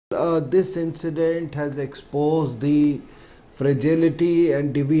this incident has exposed the fragility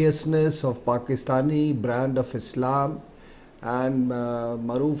and deviousness of Pakistani brand of Islam. And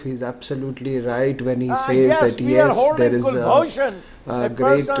Maruf is absolutely right when he says that yes, there is a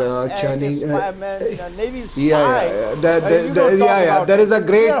great churning.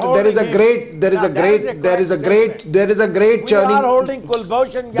 There is a great churning. We are holding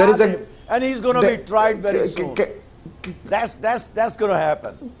Kulbhushan Yadav, and he's going to be tried very soon. That's going to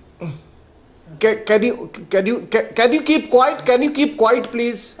happen. Can you keep quiet? Can you keep quiet,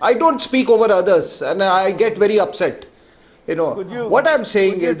 please? I don't speak over others, and I get very upset. You know, what I'm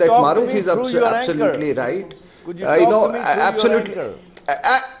saying is that Maruf is absolutely right. Could you talk to me absolutely.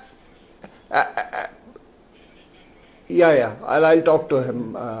 I'll talk to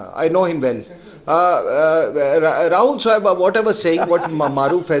him. I know him well. Rahul Sahib, what I was saying, what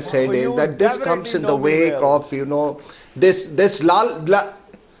Maruf has said is that this comes in the wake of,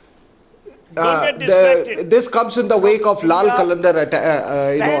 this comes in the wake of Lal Qalandar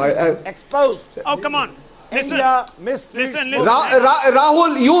attack. Exposed. Oh, come on. Listen. Rahul,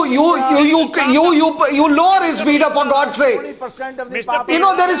 you lower his speed for God's sake. There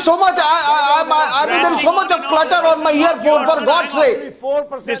is so much. There is so much of clutter on my earphone, for God's sake.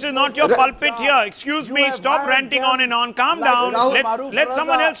 This is not your pulpit here. Excuse me. Stop ranting on and on. Calm down. Let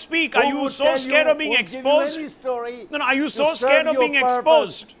someone else speak. Are you so scared of being exposed? No. Are you so scared of being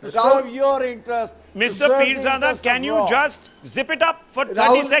exposed? To serve your interest. Mr. Pirzada, can you just zip it up for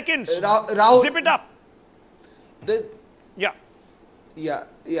 30 seconds? Zip it up.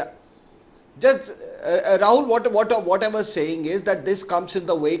 Just Rahul, what I was saying is that this comes in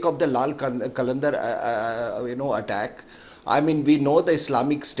the wake of the Lal Qalandar attack. I mean, we know the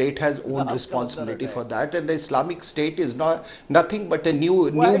Islamic State has own responsibility for that, and the Islamic State is nothing but a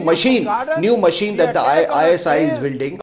new machine that the ISI is building.